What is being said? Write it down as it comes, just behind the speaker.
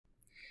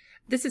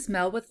This is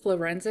Mel with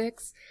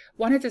Forensics.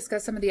 Want to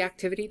discuss some of the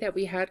activity that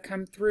we had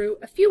come through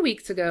a few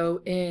weeks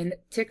ago in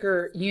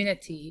ticker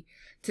Unity.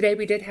 Today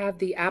we did have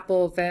the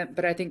Apple event,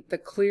 but I think the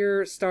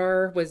clear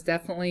star was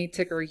definitely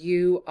ticker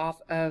U off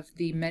of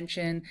the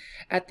mention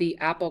at the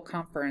Apple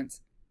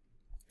conference.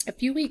 A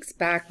few weeks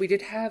back, we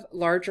did have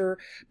larger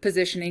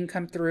positioning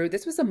come through.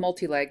 This was a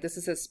multi-leg. This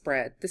is a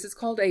spread. This is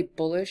called a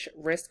bullish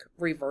risk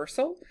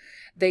reversal.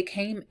 They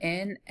came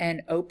in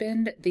and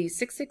opened the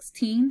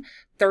 616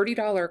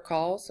 $30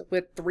 calls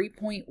with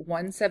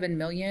 3.17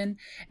 million,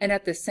 and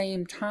at the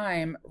same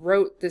time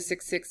wrote the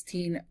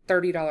 616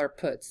 $30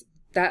 puts.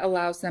 That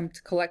allows them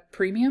to collect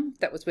premium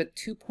that was with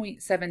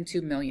 2.72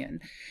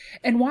 million.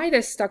 And why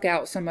this stuck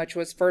out so much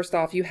was, first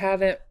off, you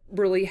haven't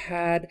really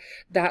had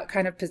that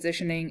kind of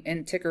positioning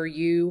in ticker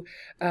U.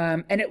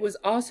 And it was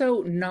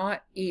also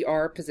not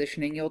ER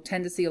positioning. You'll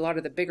tend to see a lot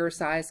of the bigger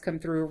size come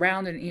through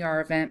around an ER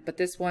event, but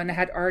this one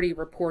had already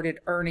reported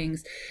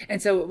earnings.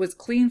 And so it was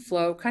clean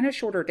flow, kind of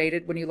shorter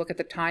dated when you look at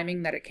the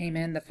timing that it came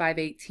in, the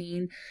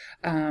 518,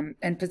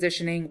 and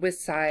positioning with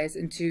size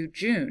into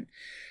June.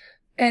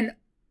 And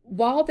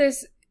while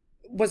this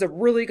was a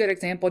really good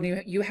example,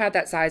 and you had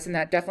that size and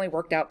that definitely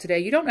worked out today,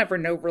 you don't ever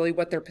know really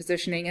what they're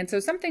positioning. And so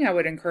something I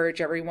would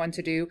encourage everyone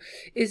to do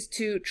is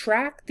to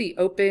track the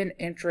open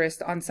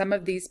interest on some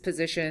of these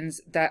positions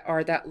that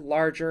are that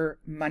larger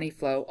money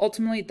flow.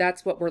 Ultimately,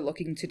 that's what we're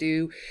looking to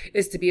do,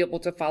 is to be able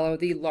to follow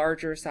the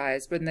larger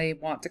size when they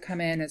want to come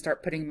in and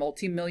start putting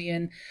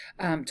multi-million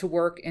to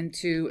work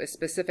into a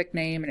specific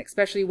name, and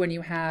especially when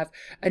you have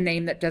a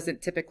name that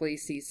doesn't typically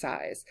see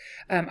size.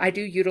 I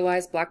do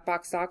utilize black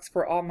box stocks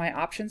for all my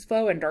options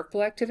flow and dark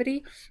pool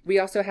activity. We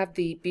also have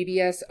the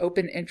BBS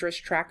open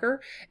interest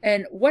tracker.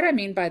 And what I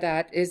mean by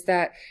that is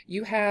that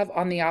you have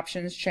on the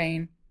options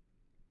chain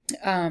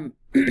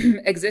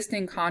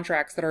existing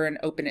contracts that are in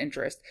open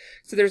interest.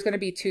 So there's going to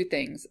be two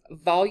things: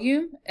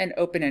 volume and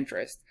open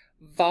interest.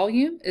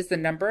 Volume is the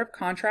number of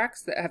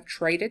contracts that have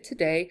traded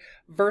today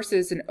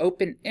versus an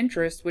open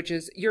interest, which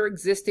is your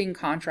existing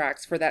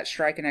contracts for that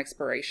strike and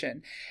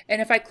expiration. And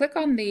if I click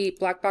on the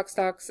Black Box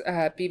Stocks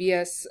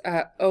BBS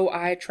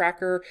OI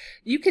tracker,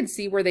 you can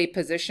see where they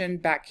position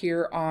back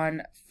here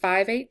on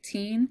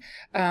 518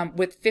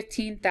 with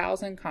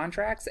 15,000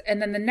 contracts.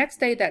 And then the next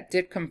day that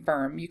did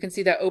confirm. You can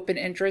see that open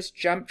interest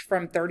jumped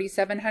from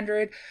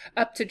 3,700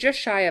 up to just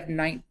shy of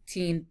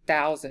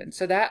 19,000.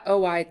 So that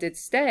OI did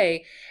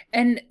stay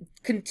and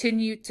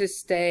continue to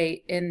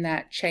stay in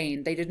that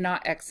chain. They did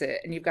not exit,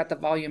 and you've got the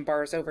volume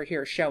bars over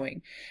here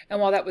showing. And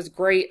while that was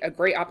great, a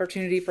great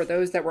opportunity for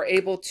those that were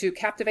able to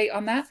captivate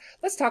on that,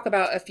 let's talk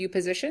about a few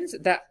positions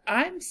that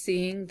I'm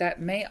seeing that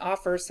may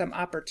offer some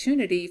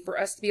opportunity for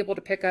us to be able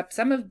to pick up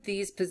some of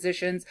these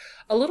positions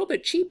a little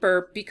bit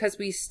cheaper, because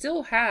we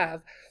still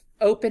have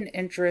open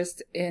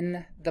interest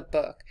in the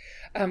book.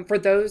 For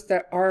those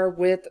that are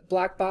with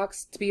Black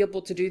Box, to be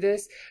able to do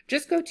this,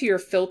 just go to your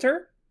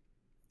filter,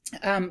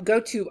 go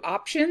to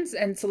options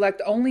and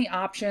select only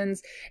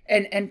options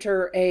and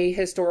enter a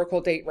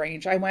historical date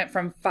range. I went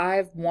from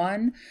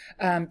 5/1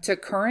 to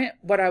current.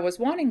 What I was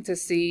wanting to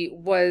see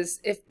was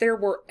if there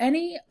were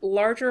any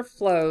larger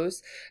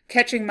flows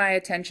catching my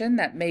attention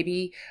that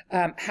maybe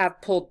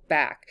have pulled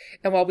back.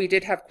 And while we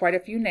did have quite a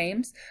few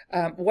names,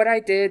 what I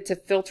did to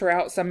filter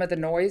out some of the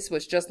noise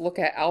was just look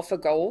at Alpha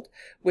Gold,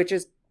 which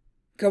is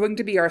going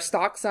to be our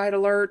stock side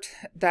alert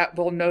that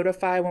will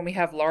notify when we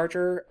have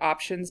larger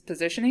options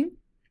positioning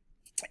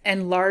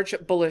and large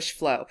bullish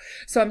flow.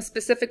 So I'm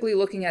specifically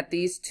looking at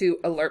these two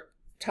alert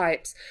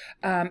types.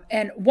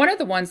 And one of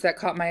the ones that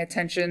caught my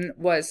attention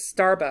was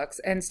SBUX.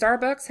 And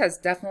SBUX has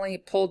definitely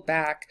pulled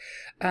back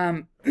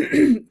from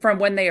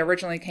when they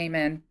originally came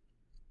in.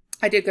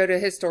 I did go to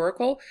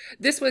historical.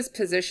 This was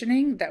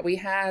positioning that we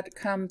had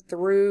come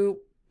through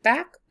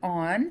back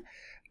on,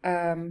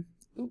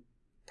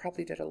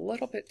 probably did a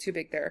little bit too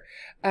big there,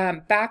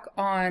 back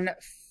on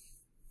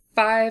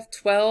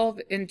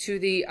 5/12 into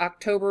the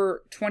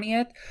October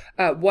 20th,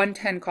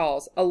 110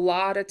 calls. A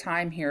lot of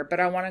time here, but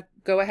I want to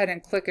go ahead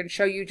and click and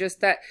show you just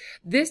that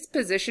this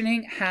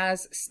positioning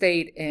has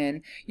stayed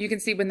in. You can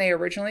see when they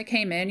originally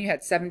came in, you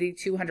had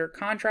 7,200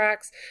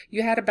 contracts.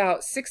 You had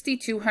about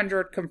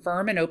 6,200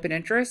 confirm and open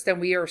interest, and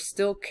we are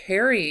still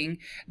carrying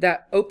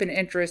that open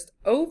interest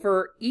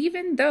over,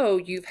 even though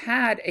you've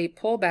had a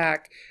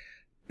pullback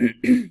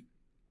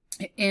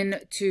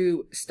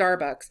into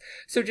SBUX.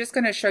 So just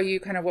going to show you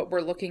kind of what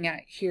we're looking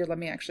at here. Let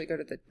me actually go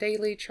to the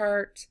daily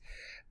chart.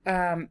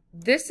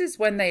 This is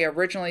when they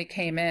originally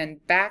came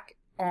in back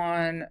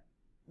on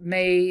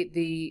May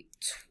the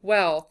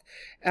 12th.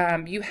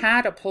 You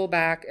had a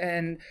pullback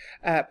and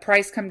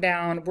price come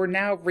down. We're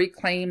now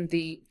reclaimed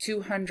the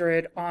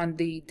 200 on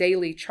the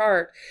daily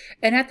chart.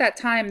 And at that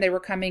time, they were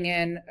coming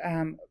in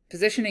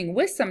positioning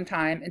with some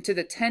time into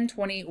the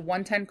 10/20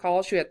 110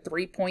 calls. You had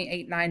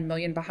 3.89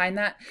 million behind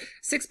that.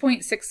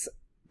 6.6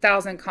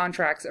 thousand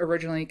contracts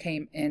originally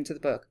came into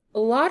the book. a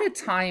lot of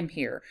time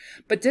here,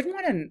 but did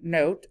want to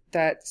note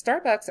that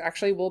Starbucks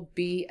actually will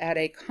be at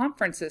a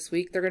conference this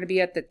week. They're going to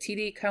be at the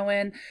TD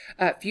Cowen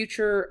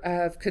Future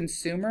of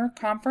Consumer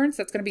Conference.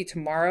 That's going to be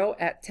tomorrow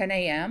at 10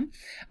 a.m.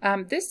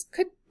 This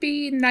could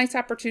be a nice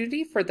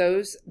opportunity for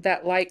those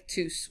that like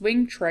to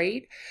swing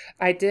trade.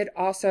 I did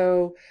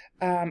also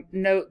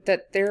note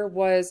that there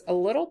was a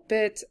little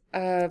bit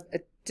of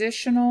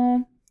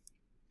additional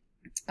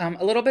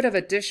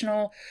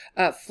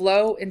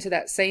flow into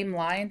that same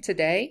line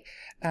today.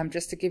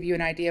 Just to give you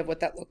an idea of what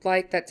that looked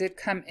like. That did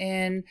come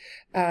in,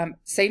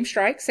 same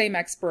strike, same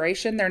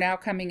expiration. They're now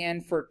coming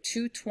in for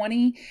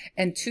 220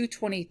 and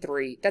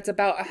 223. That's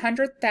about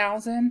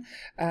 100,000.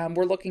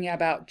 We're looking at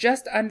about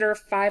just under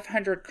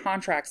 500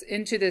 contracts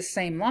into this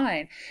same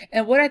line.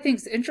 And what I think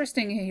is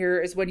interesting here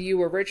is when you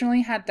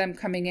originally had them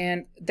coming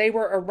in, they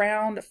were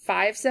around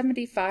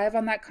 575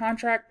 on that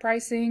contract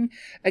pricing.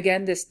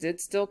 Again, this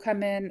did still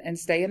come in and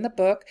stay in the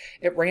book.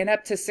 It ran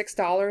up to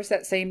 $6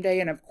 that same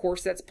day, and of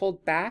course that's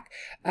pulled back.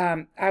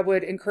 I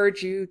would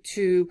encourage you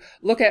to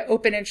look at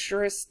open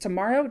interest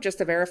tomorrow just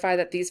to verify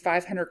that these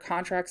 500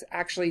 contracts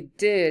actually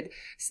did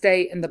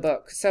stay in the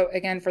book. So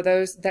again, for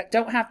those that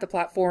don't have the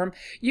platform,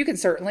 you can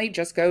certainly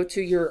just go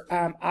to your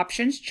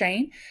options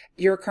chain,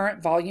 your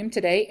current volume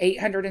today,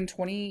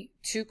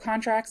 822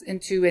 contracts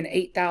into an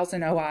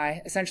 8,000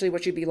 OI. Essentially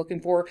what you'd be looking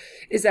for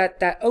is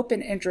that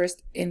open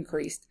interest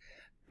increased.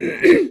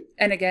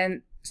 And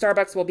again,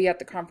 Starbucks will be at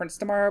the conference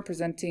tomorrow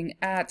presenting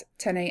at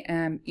 10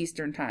 a.m.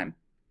 Eastern time.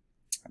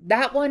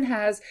 That one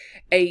has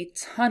a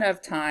ton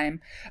of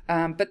time,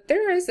 but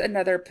there is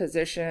another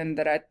position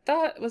that I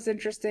thought was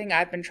interesting.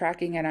 I've been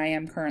tracking and I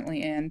am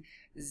currently in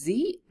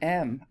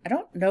ZM. I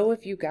don't know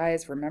if you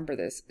guys remember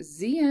this.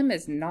 ZM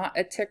is not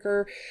a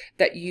ticker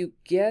that you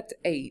get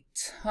a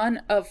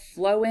ton of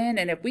flow in.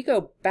 And if we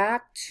go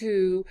back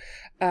to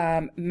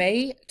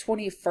May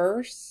 25th,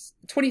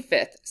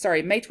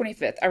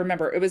 I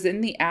remember it was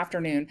in the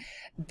afternoon.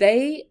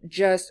 They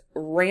just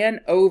ran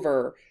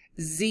over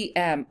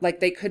ZM,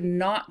 like they could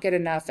not get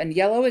enough, and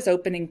yellow is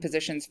opening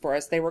positions for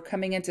us. They were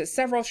coming into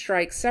several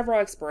strikes, several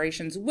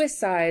expirations with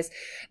size.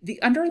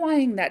 The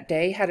underlying that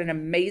day had an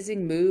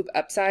amazing move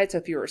upside, so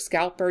if you were a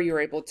scalper, you were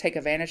able to take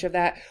advantage of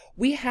that.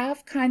 We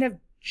have kind of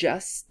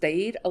just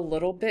stayed a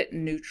little bit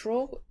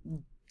neutral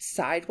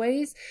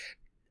sideways.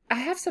 I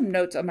have some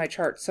notes on my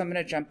chart, so I'm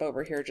going to jump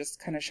over here just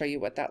to kind of show you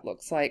what that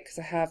looks like, because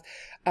I have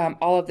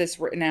all of this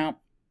written out.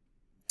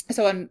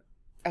 So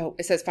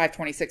it says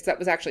 526. That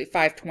was actually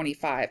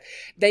 525.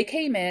 They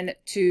came in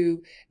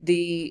to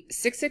the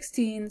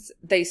 616s.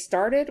 They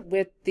started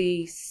with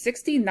the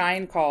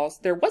 69 calls.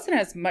 There wasn't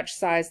as much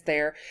size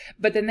there,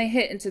 but then they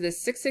hit into the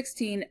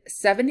 616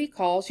 70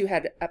 calls. You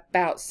had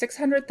about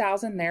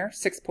 600,000 there,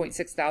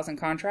 6.6 thousand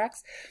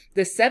contracts.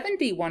 The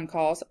 71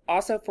 calls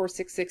also for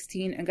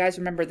 616. And guys,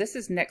 remember, this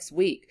is next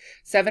week.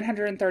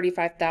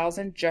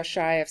 735,000, just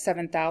shy of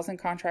 7,000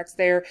 contracts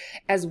there,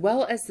 as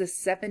well as the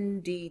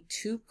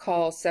 72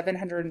 calls,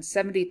 770,000,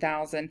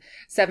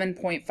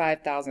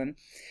 7.5 thousand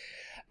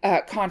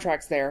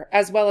contracts there,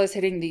 as well as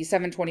hitting the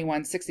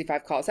 721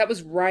 65 calls. That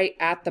was right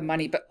at the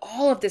money, but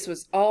all of this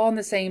was all on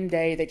the same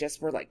day. They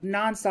just were like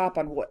nonstop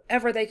on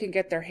whatever they could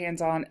get their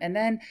hands on. And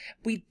then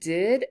we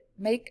did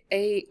make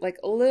a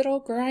little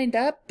grind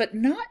up, but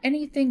not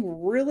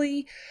anything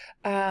really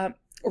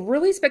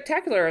really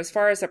spectacular as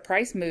far as a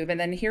price move. And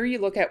then here you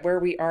look at where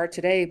we are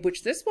today,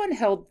 which this one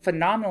held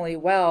phenomenally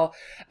well.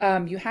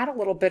 You had a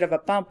little bit of a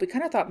bump. We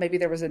kind of thought maybe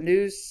there was a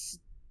news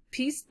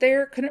piece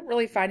there, couldn't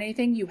really find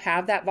anything. You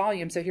have that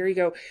volume. So here you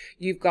go.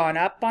 You've gone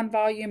up on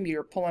volume.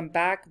 You're pulling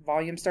back.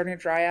 Volume starting to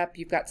dry up.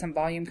 You've got some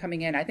volume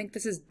coming in. I think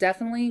this is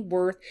definitely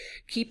worth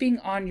keeping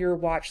on your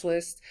watch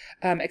list,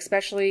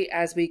 especially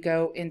as we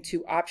go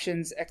into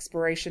options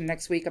expiration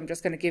next week. I'm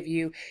just going to give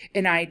you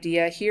an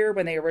idea here.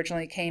 When they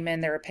originally came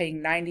in, they were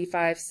paying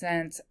 95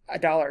 cents,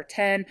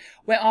 $1.10,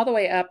 went all the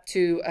way up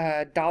to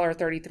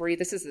 $1.33.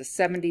 This is the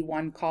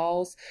 71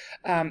 calls.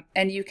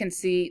 And you can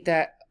see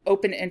that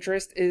open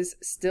interest is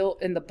still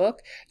in the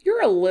book.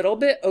 You're a little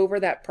bit over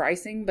that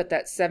pricing, but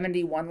that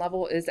 71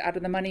 level is out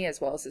of the money,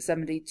 as well as the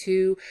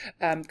 72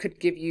 could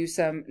give you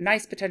some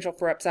nice potential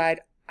for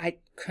upside. I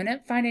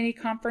couldn't find any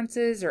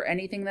conferences or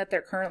anything that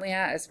they're currently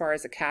at as far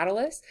as a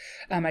catalyst.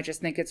 I just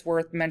think it's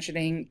worth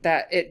mentioning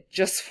that it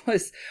just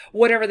was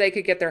whatever they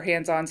could get their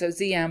hands on. So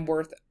ZM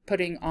worth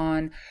putting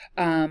on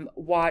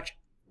watch,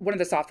 one of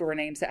the software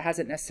names that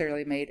hasn't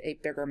necessarily made a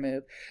bigger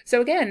move.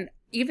 So again,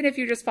 even if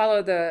you just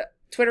follow the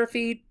Twitter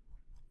feed,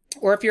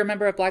 or if you're a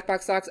member of Black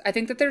Box Stocks, I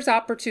think that there's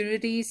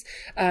opportunities.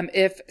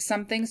 If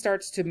something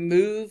starts to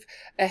move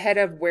ahead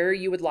of where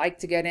you would like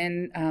to get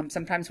in,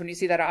 sometimes when you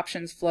see that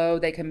options flow,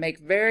 they can make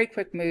very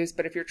quick moves.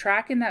 But if you're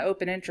tracking that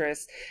open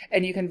interest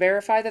and you can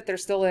verify that they're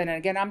still in, and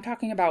again, I'm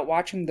talking about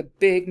watching the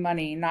big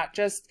money, not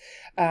just,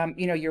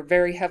 your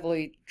very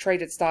heavily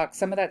traded stocks,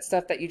 some of that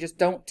stuff that you just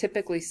don't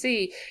typically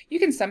see, you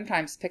can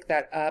sometimes pick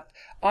that up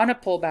on a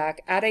pullback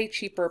at a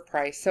cheaper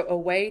price. So a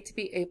way to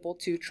be able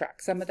to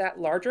track some of that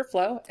larger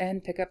flow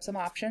and pick up some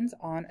options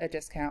on a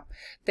discount.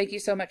 Thank you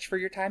so much for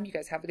your time. You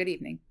guys have a good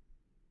evening.